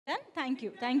Done?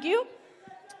 Thank you.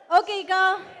 Okay, ika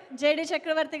JD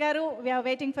Chakravarthy garu, we are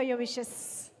waiting for your wishes.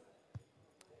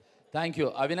 Thank you.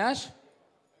 Avinash?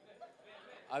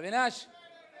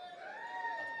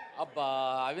 అబ్బా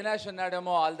అవినాష్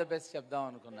ఉన్నాడేమో all the best చెప్దాం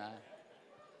అనుకున్నా.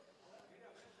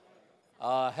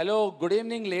 Hello, good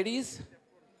evening ladies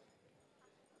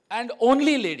and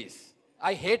only ladies.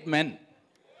 I hate men.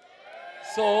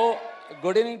 So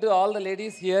good evening to all the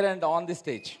ladies here and on the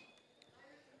stage.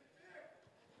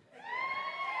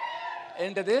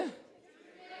 ఏంటది?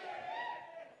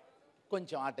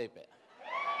 కొంచెం ఆట అయిపోయా.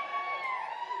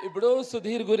 ఇప్పుడు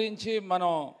సుధీర్ గురించి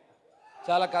మనం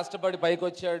చాలా కష్టపడి పైకి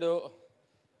వచ్చాడు,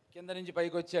 కింద నుంచి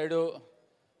పైకి వచ్చాడు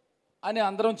అని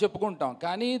అందరం చెప్పుకుంటాం.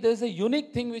 కానీ there is a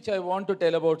unique thing which I want to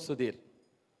tell about Sudheer.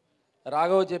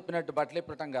 Raghav చెప్పినట్టు బట్టలు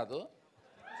ఇప్పటం కాదు,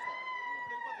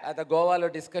 అయితే గోవాలో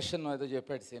డిస్కషన్ ఏదో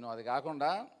చెప్పాడు సీను. అది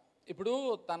కాకుండా ఇప్పుడు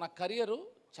తన కెరియరు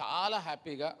చాలా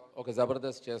హ్యాపీగా ఒక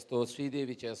జబర్దస్త్ చేస్తూ,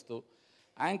 శ్రీదేవి చేస్తూ,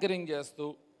 యాంకరింగ్ చేస్తూ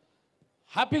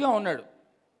హ్యాపీగా ఉన్నాడు.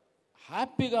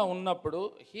 హ్యాపీగా ఉన్నప్పుడు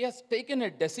he has taken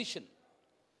a decision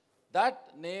that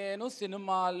నేను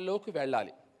సినిమాల్లోకి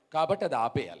వెళ్ళాలి కాబట్టి అది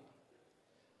ఆపేయాలి.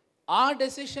 ఆ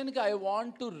డెసిషన్కి I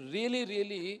want to really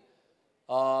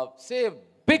say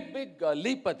big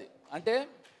leap. అది అంటే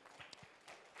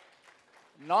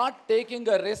not taking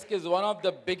a risk is one of the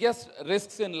biggest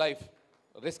risks in life.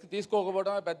 Risk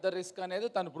తీసుకోకపోవడమే పెద్ద రిస్క్ అనేది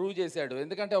తను ప్రూవ్ చేశాడు.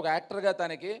 ఎందుకంటే ఒక యాక్టర్గా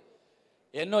తనకి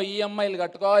ఎన్నో ఈఎంఐలు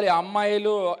కట్టుకోవాలి.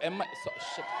 అమ్మాయిలు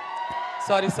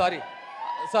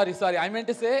sorry I mean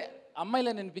to say అమ్మాయిలు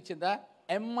అని అనిపించిందా?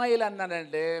 ఎంఐలు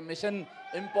అన్నానంటే మిషన్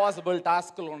ఇంపాసిబుల్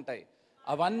టాస్క్లు ఉంటాయి.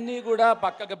 అవన్నీ కూడా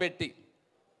పక్కకు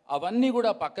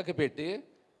పెట్టి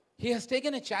he has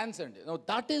taken a chance అండి.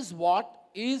 That is what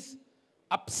is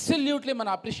absolutely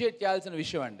మనం అప్రిషియేట్ చేయాల్సిన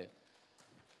విషయం అండి.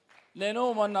 నేను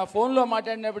మొన్న ఫోన్లో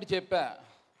మాట్లాడినప్పుడు చెప్పా,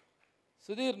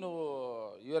 సుధీర్ నువ్వు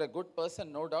you're a good person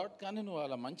no doubt, కానీ నువ్వు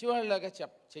అలా మంచివాళ్ళలాగా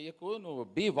చెయ్యకు, నువ్వు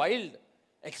be wild,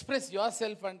 express your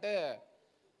self. అంటే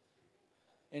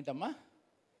ఏంటమ్మా?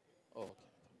 ఓకే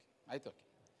అయితే ఓకే.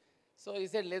 సో ఈ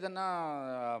సైడ్ లేదన్నా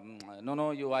no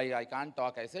you I can't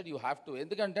talk. I side you have to.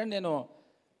 ఎందుకంటే నేను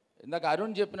ఇందాక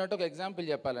అరుణ్ చెప్పినట్టు ఒక ఎగ్జాంపుల్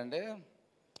చెప్పాలంటే,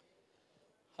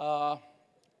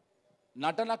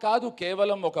 నటన కాదు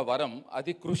కేవలం ఒక వరం,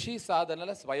 అది కృషి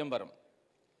సాధనల స్వయంవరం.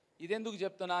 ఇదెందుకు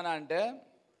చెప్తున్నానా అంటే,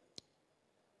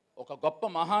 ఒక గొప్ప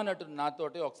మహానటుడు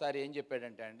నాతోటి ఒకసారి ఏం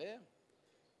చెప్పాడంటే అండి,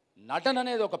 నటన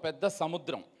అనేది ఒక పెద్ద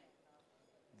సముద్రం,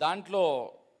 దాంట్లో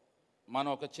మనం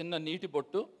ఒక చిన్న నీటి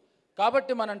బొట్టు.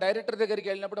 కాబట్టి మనం డైరెక్టర్ దగ్గరికి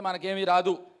వెళ్ళినప్పుడు మనకేమీ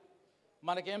రాదు,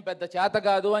 మనకేం పెద్ద చేత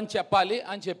కాదు అని చెప్పాలి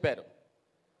అని చెప్పారు.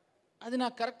 అది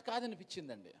నాకు కరెక్ట్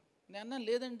కాదనిపించిందండి. నేను అన్నా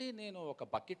లేదండి, నేను ఒక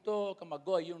బకెట్టో ఒక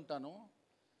మగ్గో అయ్యి ఉంటాను,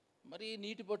 మరి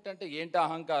నీటి బొట్టు అంటే ఏంటి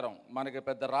అహంకారం, మనకి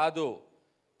పెద్ద రాదు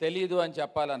తెలీదు అని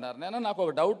చెప్పాలన్నారు. నాకు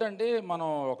ఒక డౌట్ అండి. మనం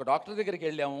ఒక డాక్టర్ దగ్గరికి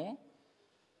వెళ్ళాము,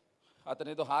 అతను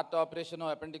ఏదో హార్ట్ ఆపరేషన్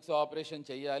అపెండిక్స్ ఆపరేషన్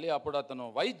చేయాలి. అప్పుడు అతను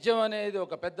వైద్యం అనేది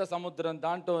ఒక పెద్ద సముద్రం,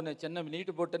 దాంట్లో చిన్న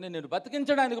నీటి బొట్టుని నేను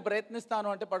బతికించడానికి ప్రయత్నిస్తాను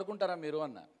అంటే పడుకుంటారా మీరు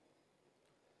అన్న.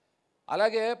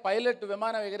 అలాగే పైలట్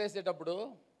విమానం ఎగరేసేటప్పుడు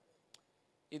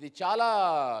ఇది చాలా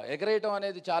ఎగరేయటం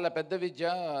అనేది చాలా పెద్ద విద్య,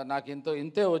 నాకు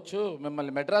ఇంతే వచ్చు,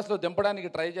 మిమ్మల్ని మెడ్రాస్లో దింపడానికి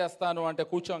ట్రై చేస్తాను అంటే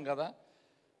కూర్చోం కదా.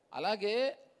 అలాగే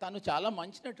తను చాలా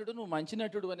మంచి నటుడు, నువ్వు మంచి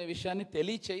నటుడు అనే విషయాన్ని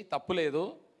తెలియచేయి, తప్పులేదు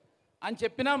అని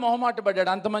చెప్పినా మొహమాట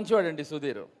పడ్డాడు. అంత మంచివాడండి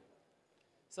Sudheer.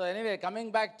 So anyway,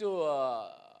 coming back to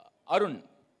Arun.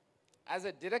 As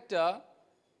a director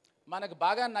మనకు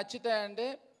బాగా నచ్చితే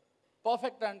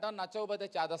పర్ఫెక్ట్ అంటాం, నచ్చకపోతే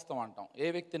చాదస్తం అంటాం ఏ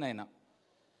వ్యక్తినైనా.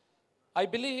 ఐ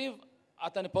బిలీవ్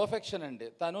అతని పర్ఫెక్షన్ అండి.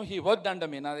 తను హీ వర్క్డ్ అండర్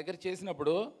మీ. నా దగ్గర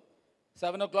చేసినప్పుడు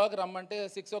 7 o'clock రమ్మంటే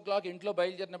 6 o'clock ఇంట్లో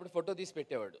బయలుదేరినప్పుడు ఫోటో తీసి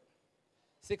పెట్టేవాడు.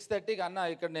 6:30కి అన్న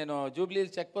ఇక్కడ నేను జూబ్లీ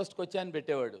చెక్ పోస్ట్కి వచ్చాయని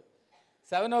పెట్టేవాడు.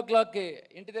 7 o'clockకి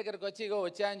ఇంటి దగ్గరకు వచ్చి ఇగో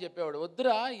వచ్చాయని చెప్పేవాడు.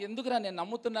 వద్దురా, ఎందుకురా, నేను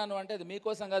నమ్ముతున్నాను అంటే అది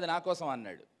మీకోసం కాదు నా కోసం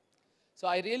అన్నాడు. So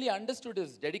I really understood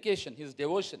his dedication, his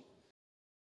devotion.